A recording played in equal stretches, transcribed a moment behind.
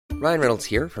Ryan Reynolds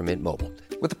here from Mint Mobile.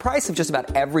 With the price of just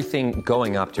about everything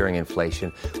going up during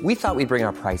inflation, we thought we'd bring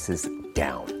our prices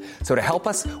down. So to help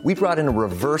us, we brought in a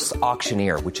reverse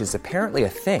auctioneer, which is apparently a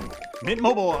thing. Mint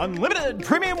Mobile Unlimited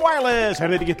Premium Wireless. How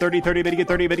to get 30, 30, bit to get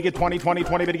 30, bit to get 20, 20,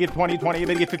 20, bit to get 20, 20,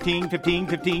 bit to get 15, 15,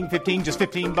 15, 15, just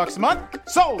 $15 a month?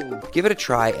 Sold! Give it a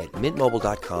try at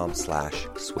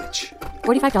mintmobile.com/switch.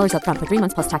 $45 up front for 3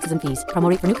 months plus taxes and fees. Promo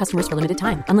rate for new customers for limited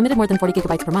time. Unlimited more than 40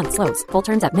 gigabytes per month. Slows full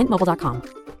terms at mintmobile.com.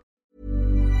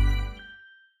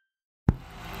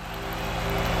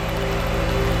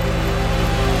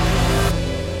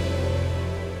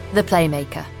 The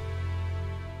Playmaker.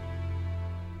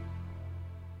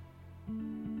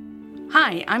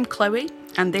 Hi, I'm Chloe,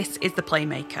 and this is The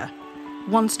Playmaker.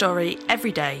 One story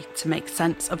every day to make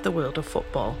sense of the world of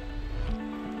football.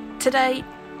 Today,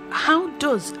 how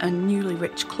does a newly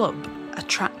rich club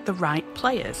attract the right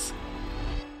players?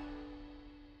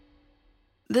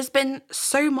 There's been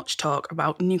so much talk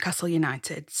about Newcastle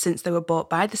United since they were bought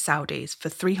by the Saudis for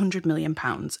 £300 million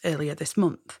earlier this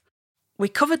month. We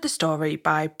covered the story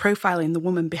by profiling the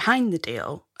woman behind the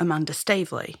deal, Amanda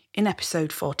Staveley, in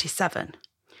episode 47.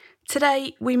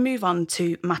 Today, we move on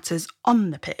to matters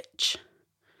on the pitch.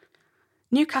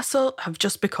 Newcastle have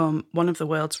just become one of the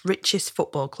world's richest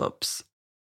football clubs.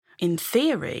 In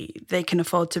theory, they can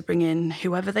afford to bring in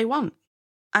whoever they want.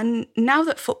 And now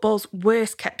that football's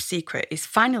worst kept secret is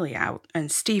finally out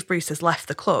and Steve Bruce has left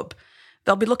the club,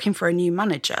 they'll be looking for a new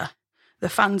manager. The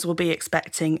fans will be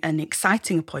expecting an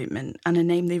exciting appointment and a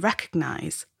name they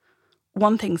recognise.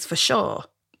 One thing's for sure,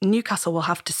 Newcastle will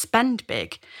have to spend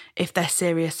big if they're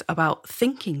serious about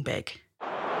thinking big.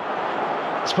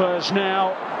 Spurs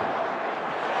now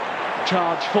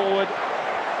charge forward.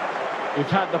 We've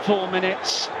had the 4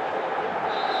 minutes.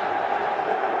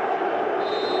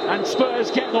 And Spurs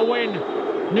get the win.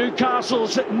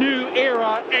 Newcastle's new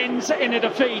era ends in a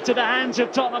defeat at the hands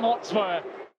of Tottenham Hotspur.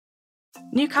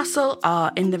 Newcastle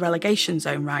are in the relegation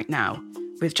zone right now,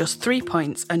 with just 3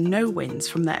 points and no wins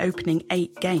from their opening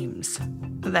 8 games.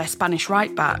 Their Spanish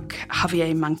right-back,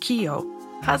 Javier Manquillo,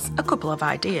 has a couple of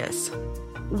ideas.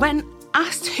 When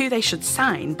asked who they should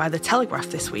sign by The Telegraph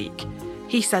this week,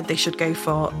 he said they should go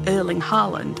for Erling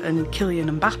Haaland and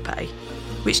Kylian Mbappe,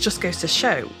 which just goes to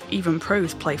show even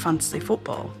pros play fantasy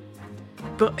football.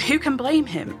 But who can blame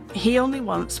him? He only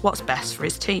wants what's best for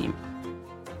his team.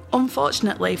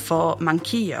 Unfortunately for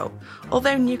Manquillo,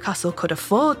 although Newcastle could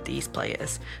afford these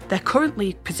players, their current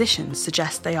league positions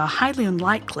suggest they are highly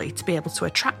unlikely to be able to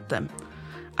attract them,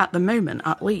 at the moment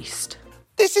at least.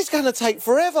 This is going to take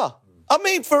forever.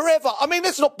 Forever.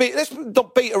 Let's not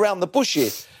beat around the bush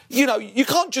here. You know, you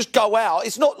can't just go out.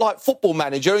 It's not like Football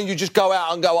Manager and you just go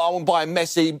out and go, I want to buy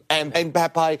Messi and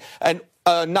Mbappe and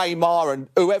Neymar and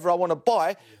whoever I want to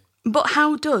buy. But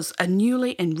how does a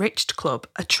newly enriched club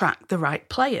attract the right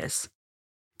players?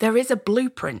 There is a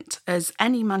blueprint, as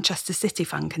any Manchester City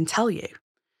fan can tell you.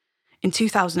 In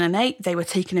 2008, they were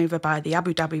taken over by the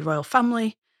Abu Dhabi royal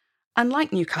family, and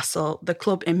like Newcastle, the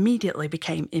club immediately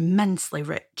became immensely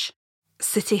rich.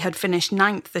 City had finished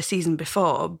 9th the season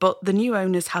before, but the new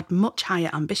owners had much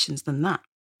higher ambitions than that.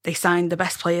 They signed the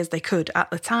best players they could at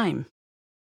the time.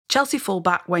 Chelsea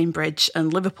fullback Wayne Bridge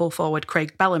and Liverpool forward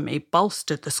Craig Bellamy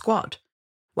bolstered the squad,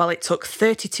 while it took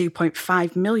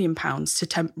 £32.5 million to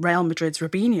tempt Real Madrid's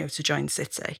Robinho to join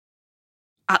City.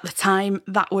 At the time,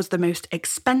 that was the most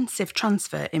expensive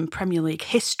transfer in Premier League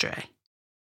history.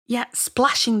 Yet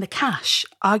splashing the cash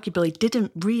arguably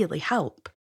didn't really help.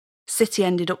 City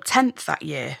ended up 10th that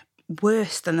year,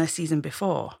 worse than the season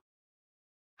before.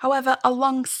 However,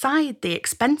 alongside the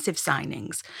expensive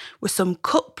signings were some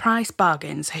cut-price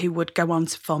bargains who would go on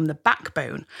to form the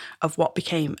backbone of what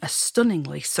became a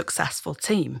stunningly successful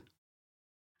team.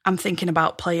 I'm thinking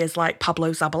about players like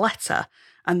Pablo Zabaleta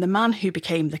and the man who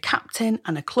became the captain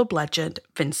and a club legend,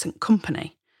 Vincent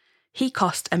Kompany. He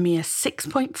cost a mere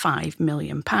 £6.5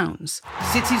 million.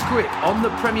 City's grip on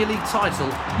the Premier League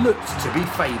title looked to be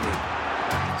fading.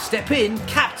 Step in,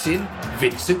 captain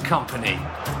Vincent Kompany.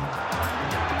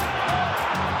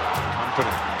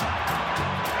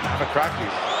 Have a crack,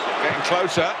 he's getting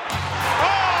closer. Oh!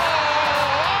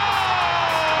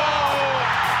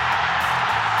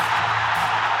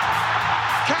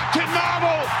 Captain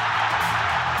Marvel!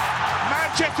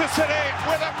 Manchester City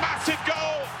with a massive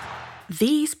goal!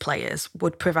 These players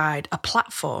would provide a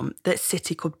platform that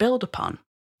City could build upon.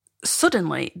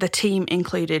 Suddenly, the team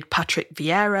included Patrick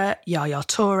Vieira, Yaya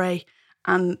Toure,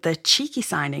 and the cheeky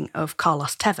signing of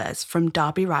Carlos Tevez from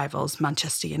derby rivals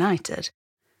Manchester United.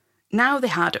 Now they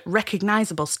had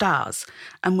recognisable stars,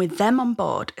 and with them on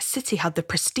board, City had the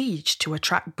prestige to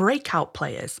attract breakout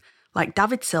players like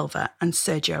David Silva and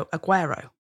Sergio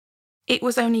Aguero. It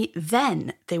was only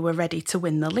then they were ready to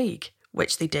win the league,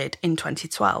 which they did in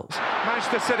 2012.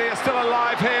 Manchester City are still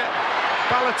alive here.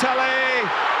 Balotelli,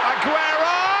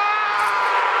 Aguero!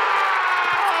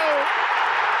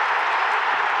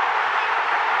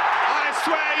 I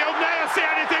swear you'll never see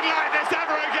anything like this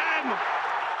ever again!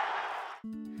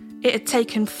 It had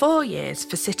taken 4 years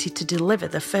for City to deliver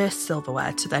the first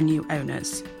silverware to their new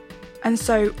owners. And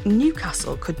so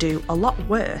Newcastle could do a lot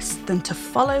worse than to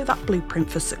follow that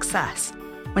blueprint for success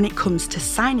when it comes to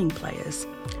signing players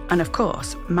and, of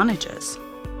course, managers.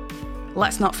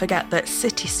 Let's not forget that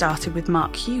City started with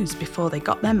Mark Hughes before they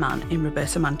got their man in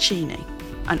Roberto Mancini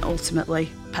and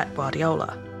ultimately Pep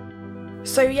Guardiola.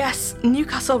 So yes,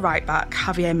 Newcastle right-back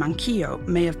Javier Manquillo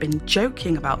may have been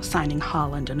joking about signing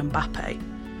Haaland and Mbappe,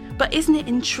 but isn't it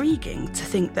intriguing to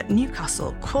think that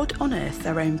Newcastle could unearth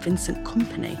their own Vincent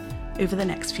Kompany over the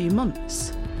next few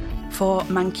months? For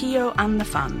Manquillo and the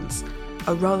fans,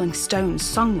 a Rolling Stones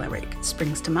song lyric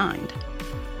springs to mind.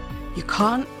 You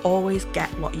can't always get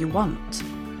what you want,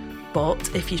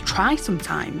 but if you try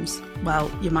sometimes, well,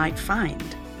 you might find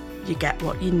you get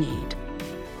what you need.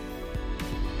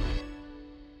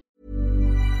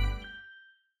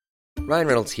 Ryan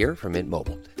Reynolds here from Mint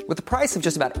Mobile. With the price of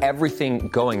just about everything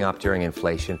going up during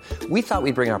inflation, we thought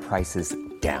we'd bring our prices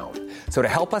down. So to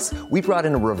help us, we brought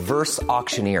in a reverse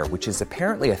auctioneer, which is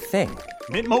apparently a thing.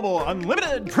 Mint Mobile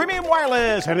Unlimited Premium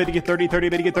Wireless. How to get 30, 30,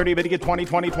 bit to get 30, bit to get 20,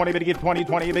 20, 20, bit to get 20,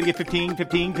 20, bit to get 15,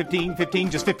 15, 15,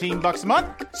 15, just $15 a month?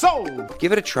 Sold!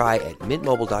 Give it a try at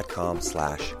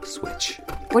mintmobile.com/switch.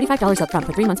 $45 up front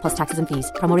for 3 months plus taxes and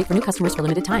fees. Promo rate for new customers for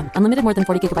limited time. Unlimited more than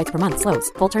 40 gigabytes per month.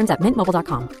 Slows full terms at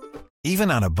mintmobile.com.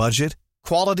 Even on a budget,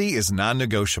 quality is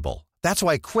non-negotiable. That's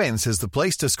why Quince is the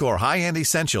place to score high-end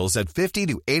essentials at 50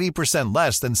 to 80%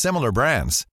 less than similar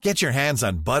brands. Get your hands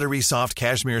on buttery soft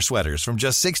cashmere sweaters from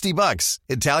just $60,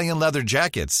 Italian leather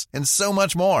jackets, and so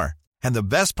much more. And the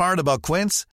best part about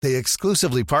Quince, they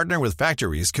exclusively partner with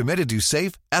factories committed to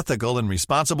safe, ethical, and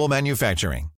responsible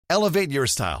manufacturing. Elevate your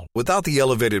style without the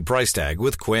elevated price tag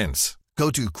with Quince. Go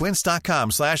to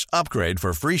quince.com/upgrade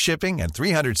for free shipping and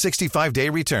 365-day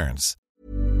returns.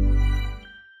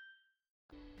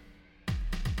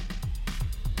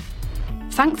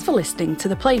 Thanks for listening to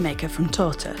The Playmaker from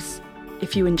Tortoise.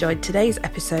 If you enjoyed today's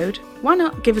episode, why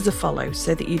not give us a follow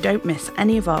so that you don't miss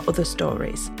any of our other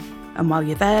stories? And while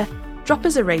you're there, drop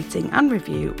us a rating and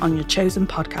review on your chosen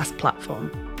podcast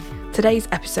platform. Today's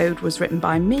episode was written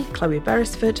by me, Chloe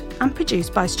Beresford, and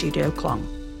produced by Studio Klong.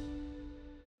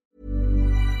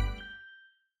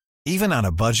 Even on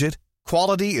a budget,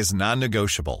 quality is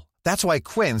non-negotiable. That's why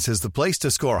Quince is the place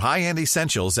to score high-end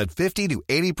essentials at 50 to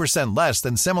 80% less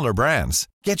than similar brands.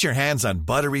 Get your hands on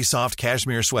buttery soft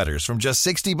cashmere sweaters from just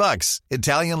 $60,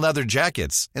 Italian leather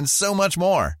jackets, and so much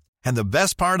more. And the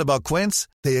best part about Quince,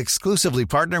 they exclusively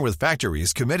partner with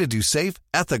factories committed to safe,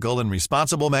 ethical, and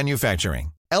responsible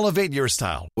manufacturing. Elevate your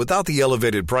style without the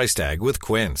elevated price tag with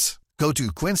Quince. Go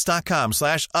to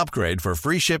quince.com/upgrade for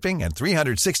free shipping and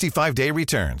 365-day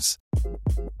returns.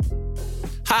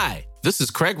 Hi, this is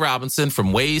Craig Robinson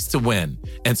from Ways to Win,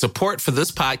 and support for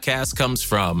this podcast comes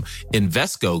from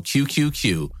Invesco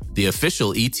QQQ, the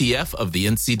official ETF of the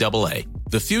NCAA.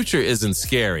 The future isn't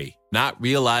scary. Not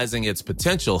realizing its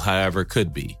potential, however,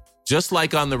 could be. Just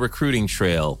like on the recruiting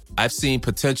trail, I've seen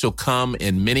potential come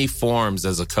in many forms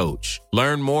as a coach.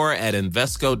 Learn more at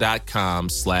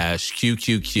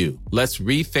Invesco.com/QQQ. Let's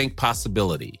rethink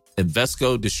possibility.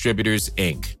 Invesco Distributors,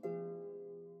 Inc.